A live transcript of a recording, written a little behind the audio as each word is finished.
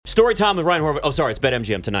Story time with Ryan Horvath. Oh, sorry, it's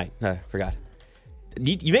BetMGM tonight. I forgot.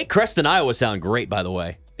 You make Creston, Iowa sound great, by the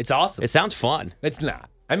way. It's awesome. It sounds fun. It's not.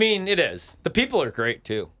 I mean, it is. The people are great,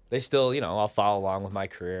 too. They still, I'll follow along with my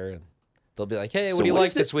career. And they'll be like, hey, what do you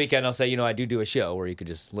like this weekend? I'll say, I do a show where you could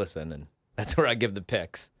just listen. And that's where I give the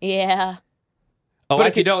picks. Yeah. Oh, but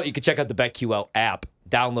if you don't, you can check out the BetQL app.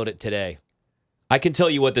 Download it today. I can tell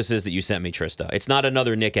you what this is that you sent me, Trista. It's not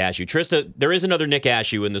another Nick Ashew. Trista, there is another Nick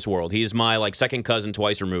Ashew in this world. He's my second cousin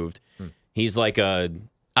twice removed. He's I don't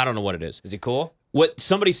know what it is. Is he cool? What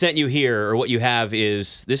somebody sent you here, or what you have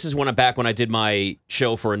is, this is when I did my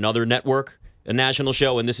show for another network, a national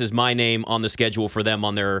show, and this is my name on the schedule for them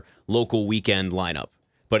on their local weekend lineup.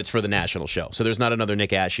 But it's for the national show. So there's not another Nick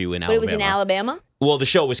Ashew in Alabama. But it was in Alabama? Well, the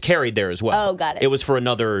show was carried there as well. Oh, got it. It was for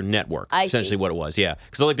another network, essentially what it was, yeah.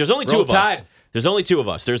 Because there's only two Roll of us. Tide. There's only two of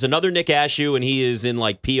us. There's another Nick Ashew, and he is in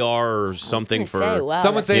PR or something for. Say, wow,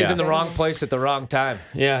 Someone say he's yeah. in the wrong place at the wrong time.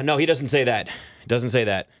 Yeah, no, he doesn't say that. He doesn't say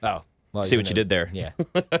that. Oh. Well, See what you did there. Yeah.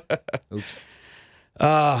 Oops.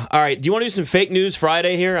 All right. Do you want to do some fake news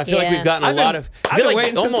Friday here? I feel like we've gotten a lot of. I feel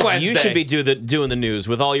like almost you should be doing the news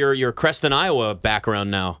with all your Creston, Iowa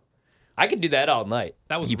background now. I could do that all night.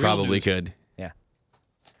 That was You real probably news. could. Yeah.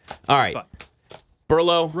 All right. But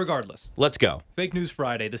Burlow, regardless, let's go. Fake News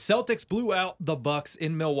Friday. The Celtics blew out the Bucks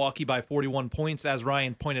in Milwaukee by 41 points, as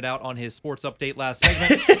Ryan pointed out on his sports update last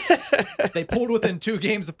segment. They pulled within 2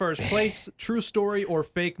 games of first place. True story or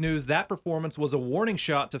fake news? That performance was a warning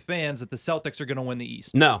shot to fans that the Celtics are going to win the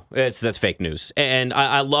East. No, that's fake news. And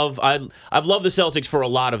I've loved the Celtics for a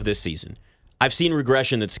lot of this season. I've seen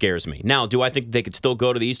regression that scares me. Now, do I think they could still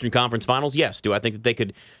go to the Eastern Conference Finals? Yes. Do I think that they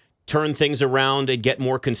could turn things around and get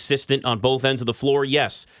more consistent on both ends of the floor?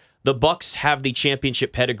 Yes. The Bucks have the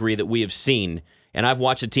championship pedigree that we have seen, and I've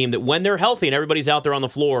watched a team that when they're healthy and everybody's out there on the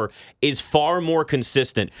floor is far more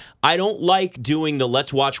consistent. I don't like doing the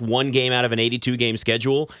let's watch one game out of an 82-game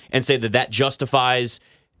schedule and say that justifies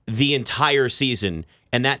the entire season,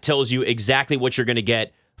 and that tells you exactly what you're going to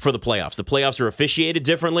get for the playoffs. The playoffs are officiated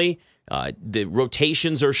differently. The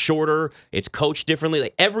rotations are shorter. It's coached differently.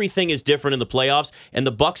 Like, everything is different in the playoffs, and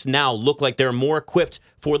the Bucks now look like they're more equipped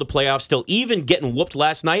for the playoffs still. Even getting whooped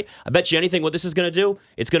last night, I bet you anything what this is going to do,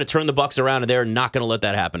 it's going to turn the Bucks around, and they're not going to let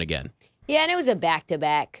that happen again. Yeah, and it was a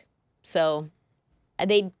back-to-back. So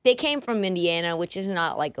they came from Indiana, which is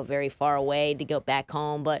not a very far away to go back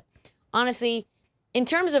home. But honestly, in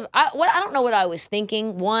terms of I don't know what I was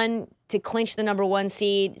thinking. One, to clinch the number 1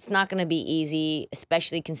 seed, it's not going to be easy,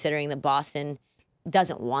 especially considering that Boston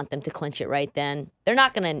doesn't want them to clinch it right then. They're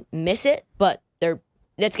not going to miss it, but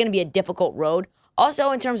that's going to be a difficult road.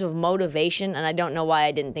 Also, in terms of motivation, and I don't know why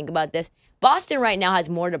I didn't think about this, Boston right now has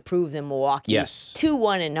more to prove than Milwaukee to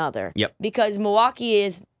one another. Yep. Because Milwaukee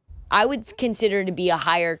is, I would consider to be a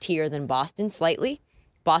higher tier than Boston slightly.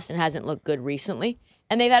 Boston hasn't looked good recently.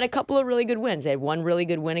 And they've had a couple of really good wins. They had one really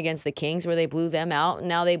good win against the Kings where they blew them out, and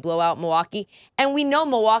now they blow out Milwaukee. And we know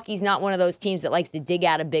Milwaukee's not one of those teams that likes to dig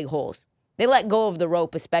out of big holes. They let go of the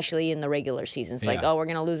rope, especially in the regular season. It's like, oh, we're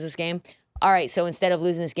going to lose this game? All right, so instead of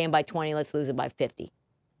losing this game by 20, let's lose it by 50.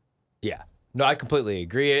 Yeah. No, I completely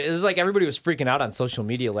agree. It was like everybody was freaking out on social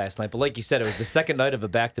media last night, but like you said, it was the second night of a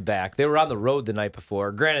back-to-back. They were on the road the night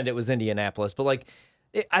before. Granted, it was Indianapolis, but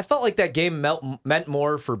I felt like that game meant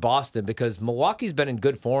more for Boston because Milwaukee's been in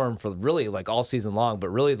good form for really all season long, but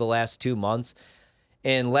really the last 2 months.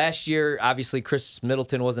 And last year, obviously, Chris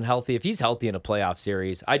Middleton wasn't healthy. If he's healthy in a playoff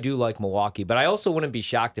series, I do like Milwaukee, but I also wouldn't be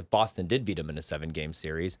shocked if Boston did beat him in a 7-game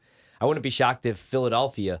series. I wouldn't be shocked if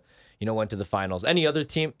Philadelphia, went to the finals. Any other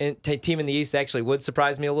team in the East actually would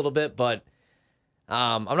surprise me a little bit, but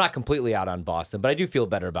I'm not completely out on Boston, but I do feel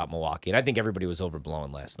better about Milwaukee, and I think everybody was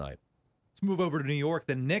overblown last night. Let's move over to New York.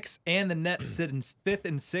 The Knicks and the Nets sit in 5th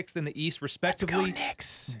and 6th in the East, respectively. Let's go,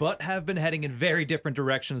 Knicks. But have been heading in very different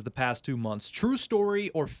directions the past 2 months. True story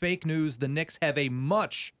or fake news? The Knicks have a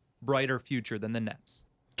much brighter future than the Nets.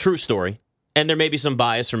 True story. And there may be some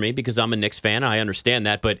bias for me because I'm a Knicks fan. I understand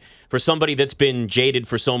that. But for somebody that's been jaded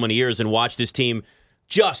for so many years and watched his team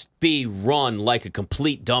just be run like a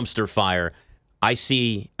complete dumpster fire, I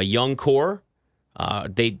see a young core.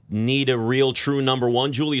 They need a real true number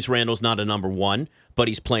 1. Julius Randle's not a number 1, but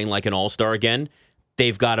he's playing like an all-star again.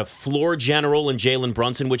 They've got a floor general in Jalen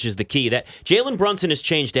Brunson, which is the key. That Jalen Brunson has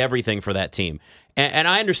changed everything for that team. And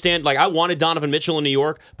I understand, I wanted Donovan Mitchell in New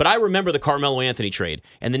York, but I remember the Carmelo Anthony trade,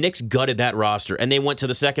 and the Knicks gutted that roster, and they went to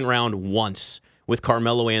the second round once with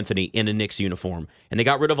Carmelo Anthony in a Knicks uniform. And they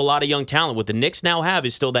got rid of a lot of young talent. What the Knicks now have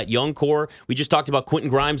is still that young core. We just talked about Quentin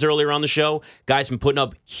Grimes earlier on the show. Guy's been putting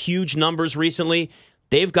up huge numbers recently.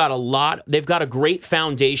 They've got a great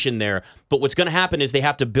foundation there. But what's going to happen is they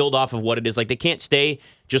have to build off of what it is. Like, they can't stay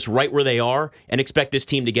just right where they are and expect this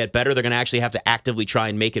team to get better. They're going to actually have to actively try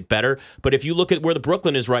and make it better. But if you look at where the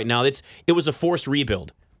Brooklyn is right now, it was a forced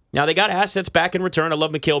rebuild. Now, they got assets back in return. I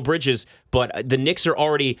love Mikal Bridges, but the Knicks are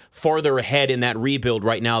already farther ahead in that rebuild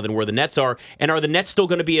right now than where the Nets are. And are the Nets still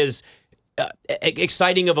going to be as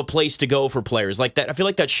exciting of a place to go for players like that? I feel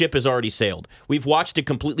like that ship has already sailed. We've watched it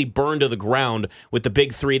completely burn to the ground with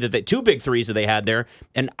the two big threes that they had there.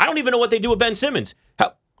 And I don't even know what they do with Ben Simmons.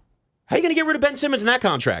 How are you going to get rid of Ben Simmons in that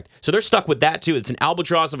contract? So they're stuck with that, too. It's an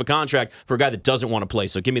albatross of a contract for a guy that doesn't want to play.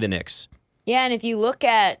 So give me the Knicks. Yeah, and if you look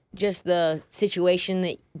at just the situation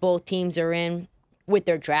that both teams are in with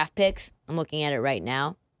their draft picks, I'm looking at it right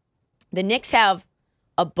now. The Knicks have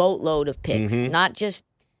a boatload of picks, not just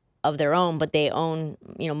of their own, but they own,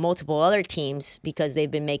 multiple other teams because they've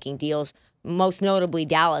been making deals, most notably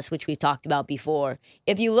Dallas, which we've talked about before.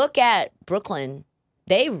 If you look at Brooklyn,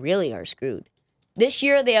 they really are screwed. This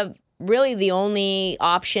year, they have really the only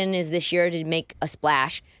option is this year to make a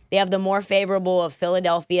splash. They have the more favorable of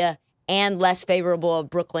Philadelphia and less favorable of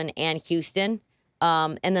Brooklyn and Houston.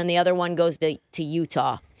 And then the other one goes to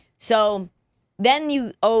Utah. So then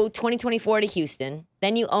you owe 2024 to Houston.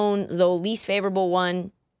 Then you own the least favorable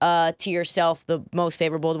one to yourself, the most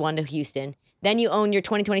favorable one to Houston. Then you own your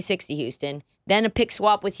 2026 to Houston. Then a pick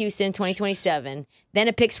swap with Houston in 2027. Then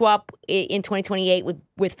a pick swap in 2028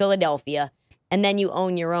 with Philadelphia. And then you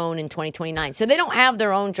own your own in 2029. So they don't have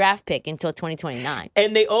their own draft pick until 2029.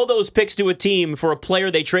 And they owe those picks to a team for a player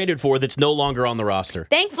they traded for that's no longer on the roster.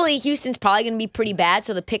 Thankfully, Houston's probably going to be pretty bad,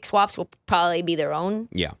 so the pick swaps will probably be their own.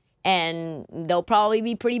 Yeah. And they'll probably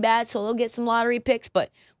be pretty bad, so they'll get some lottery picks.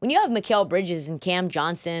 But when you have Mikal Bridges and Cam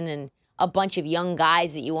Johnson and a bunch of young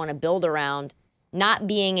guys that you want to build around, not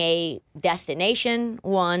being a destination,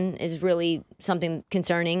 one, is really something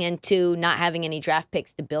concerning, and two, not having any draft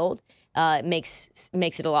picks to build. Makes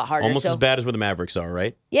it a lot harder. Almost as bad as where the Mavericks are,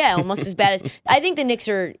 right? Yeah, almost as bad as. I think the Knicks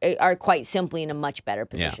are quite simply in a much better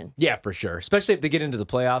position. Yeah, for sure. Especially if they get into the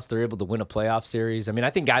playoffs, they're able to win a playoff series. I mean, I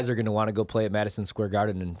think guys are going to want to go play at Madison Square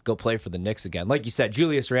Garden and go play for the Knicks again. Like you said,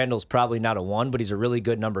 Julius Randle's probably not a 1, but he's a really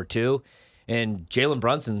good number 2. And Jalen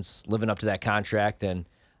Brunson's living up to that contract. And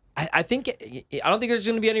I don't think there's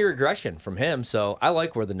going to be any regression from him. So I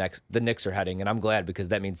like where the Knicks are heading, and I'm glad because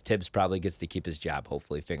that means Tibbs probably gets to keep his job.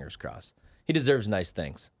 Hopefully, fingers crossed. He deserves nice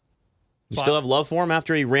things. You still have love for him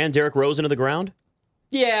after he ran Derrick Rose into the ground?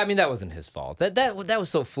 Yeah, I mean that wasn't his fault. That was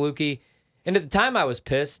so fluky. And at the time I was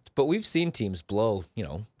pissed, but we've seen teams blow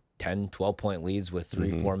 10, 12-point leads with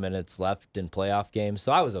 3-4 minutes left in playoff games,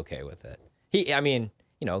 so I was okay with it.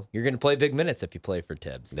 You're going to play big minutes if you play for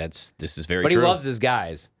Tibbs. This is very true. But he loves his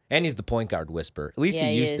guys. And he's the point guard whisperer. At least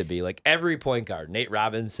he used to be. Like every point guard. Nate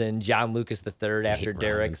Robinson, John Lucas III after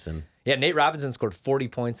Derrick. Robinson. Yeah, Nate Robinson scored 40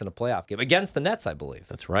 points in a playoff game against the Nets, I believe.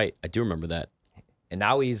 That's right. I do remember that. And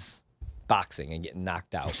now he's boxing and getting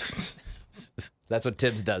knocked out. That's what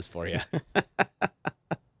Tibbs does for you.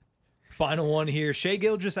 Final one here. Shai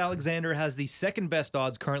Gilgeous-Alexander has the second best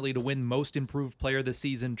odds currently to win Most Improved Player this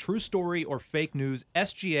season. True story or fake news?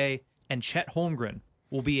 SGA and Chet Holmgren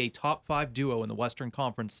will be a top 5 duo in the Western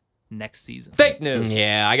Conference next season. Fake news.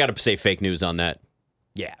 Yeah, I got to say fake news on that.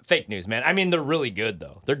 Yeah, fake news, man. I mean, they're really good,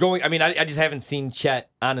 though. I just haven't seen Chet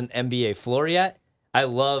on an NBA floor yet. I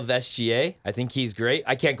love SGA. I think he's great.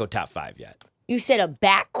 I can't go top 5 yet. You said a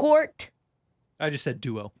backcourt? I just said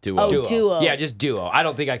duo. Oh, duo. Yeah, just duo. I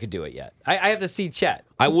don't think I could do it yet. I have to see Chet.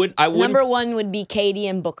 I would. Number 1 would be KD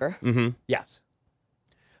and Booker. Mm-hmm. Yes.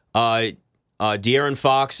 De'Aaron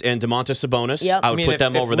Fox and Domantas Sabonis. Yep. I would put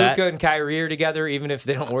them over that. Luka and Kyrie are together, even if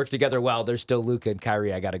they don't work together well, they're still Luka and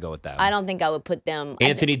Kyrie. I got to go with that. I don't think I would put them.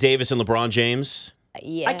 Anthony Davis and LeBron James.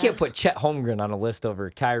 Yeah. I can't put Chet Holmgren on a list over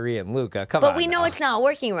Kyrie and Luka. Come on. But we know it's not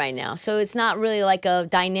working right now, so it's not really like a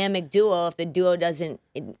dynamic duo if the duo doesn't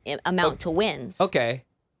amount to wins. Okay.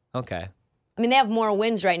 I mean, they have more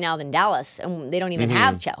wins right now than Dallas, and they don't even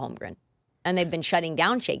have Chet Holmgren. And they've been shutting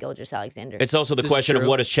down Shai Gilgeous-Alexander. It's also the question of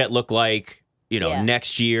what does Chet look like,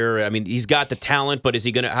 next year. I mean, he's got the talent, but is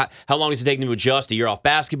he going to – how long is it taking to adjust? A year off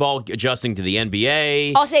basketball, adjusting to the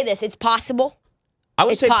NBA? I'll say this. It's possible.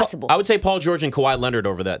 It's possible. I would say Paul George and Kawhi Leonard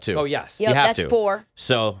over that, too. Oh, yes. Yep, you have that's to. 4.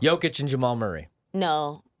 So Jokic and Jamal Murray.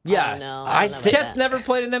 No. Yes. Oh, no, I don't know think about Chet's that. never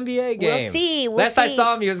played an NBA game. We'll see. Last I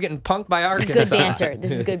saw him, he was getting punked by Arkansas.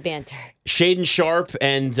 This is good banter. Shaden Sharp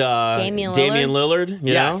and Damian Lillard,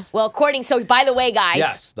 you know? Well, by the way, guys.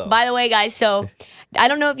 Yes, though. By the way, guys, so I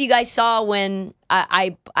don't know if you guys saw when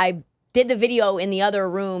I did the video in the other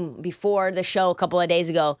room before the show a couple of days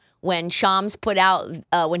ago when Shams put out,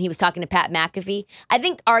 when he was talking to Pat McAfee. I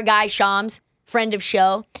think our guy Shams friend of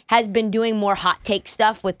show, has been doing more hot take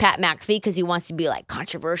stuff with Pat McAfee because he wants to be like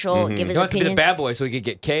controversial and give his He wants to be opinions. the bad boy so he could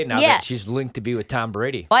get K now Yeah. that she's linked to be with Tom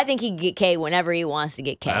Brady. Well, I think he can get K whenever he wants to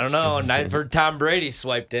get K. I don't know. And I've heard Tom Brady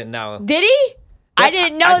swiped in now. Did he? I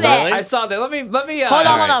didn't know I that. saw, I saw that. Let me. Hold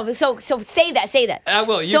All on, hold on. So say that. I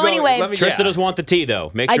will. You so go, anyway, let me, Trista yeah. does want the tea,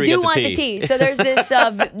 though. Make I sure you do get want the the tea. So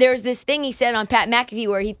there's this thing he said on Pat McAfee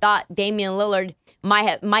where he thought Damian Lillard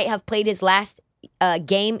might have played his last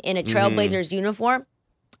game in a Trailblazers uniform,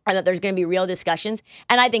 and that there's going to be real discussions.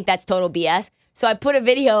 And I think that's total BS. So I put a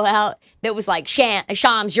video out that was like,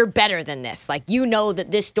 Shams, you're better than this. Like, you know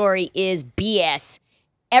that this story is BS.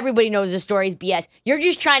 Everybody knows this story is BS. You're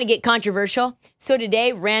just trying to get controversial. So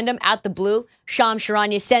today, random, out the blue, Shams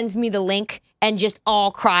Charania sends me the link and just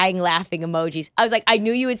all crying, laughing emojis. I was like, I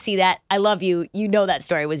knew you would see that. I love you. You know that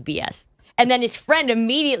story was BS. And then his friend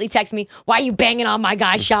immediately texts me, why are you banging on my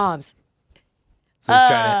guy Shams? So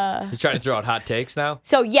he's trying to throw out hot takes now.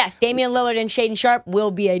 So yes, Damian Lillard and Shaden Sharp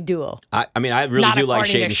will be a duo. I mean, I really Not do like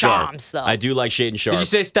according to Shaden Sharp. Shams, though. I do like Shaden Sharp. Did you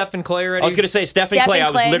say Steph and Clay already? I was going to say Steph and Steph Clay. and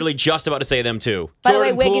I was Clay. literally just about to say them, too. By the way,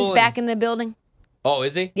 Jordan Wiggins Poole back in the building. Oh,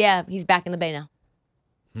 is he? Yeah, he's back in the Bay now,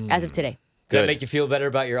 as of today. Does that Good. make you feel better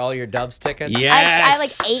about all your Dubs tickets? Yes. I have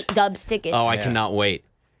like 8 Dubs tickets. Oh, I cannot wait.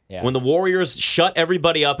 Yeah. When the Warriors shut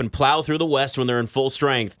everybody up and plow through the West when they're in full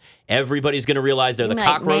strength, everybody's going to realize they're the You're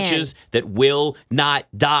like, cockroaches that will not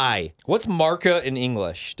die. What's marca in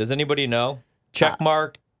English? Does anybody know? Check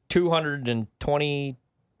mark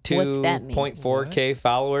 222.4K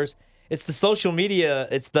followers. It's the social media.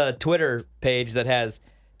 It's the Twitter page that has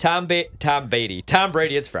Tom Brady.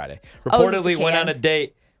 It's Friday. Oh, is this Reportedly the went on a Adams?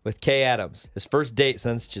 date with Kay Adams. His first date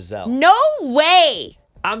since Giselle. No way.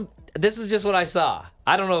 This is just what I saw.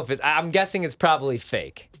 I don't know if it's. I'm guessing it's probably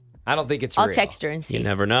fake. I don't think it's I'll real. text her and see. You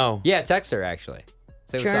never know. Yeah, text her actually.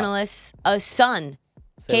 Say what's up. Journalist, a son.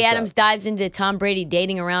 Say Kay what's Adams up. dives into Tom Brady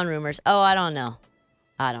dating around rumors. Oh, I don't know.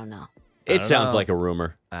 It don't sounds know. like a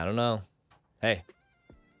rumor. I don't know. Hey,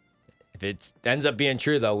 if it ends up being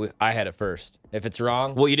true though, I had it first. If it's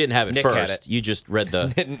wrong, Well, you didn't have it Nick had first. it. You just read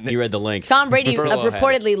the link. Tom Brady Burlow had it.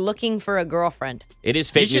 reportedly looking for a girlfriend. It is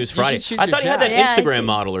fake You should- news you Friday. should shoot I your thought you had that shot. Yeah, I Instagram see.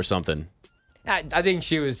 model or something. I think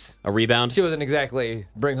she was. A rebound. She wasn't exactly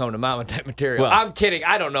bring home to mama type material. Well- I'm kidding.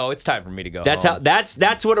 I don't know. It's time for me to go. That's home. how.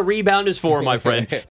 That's what a rebound is for, my friend.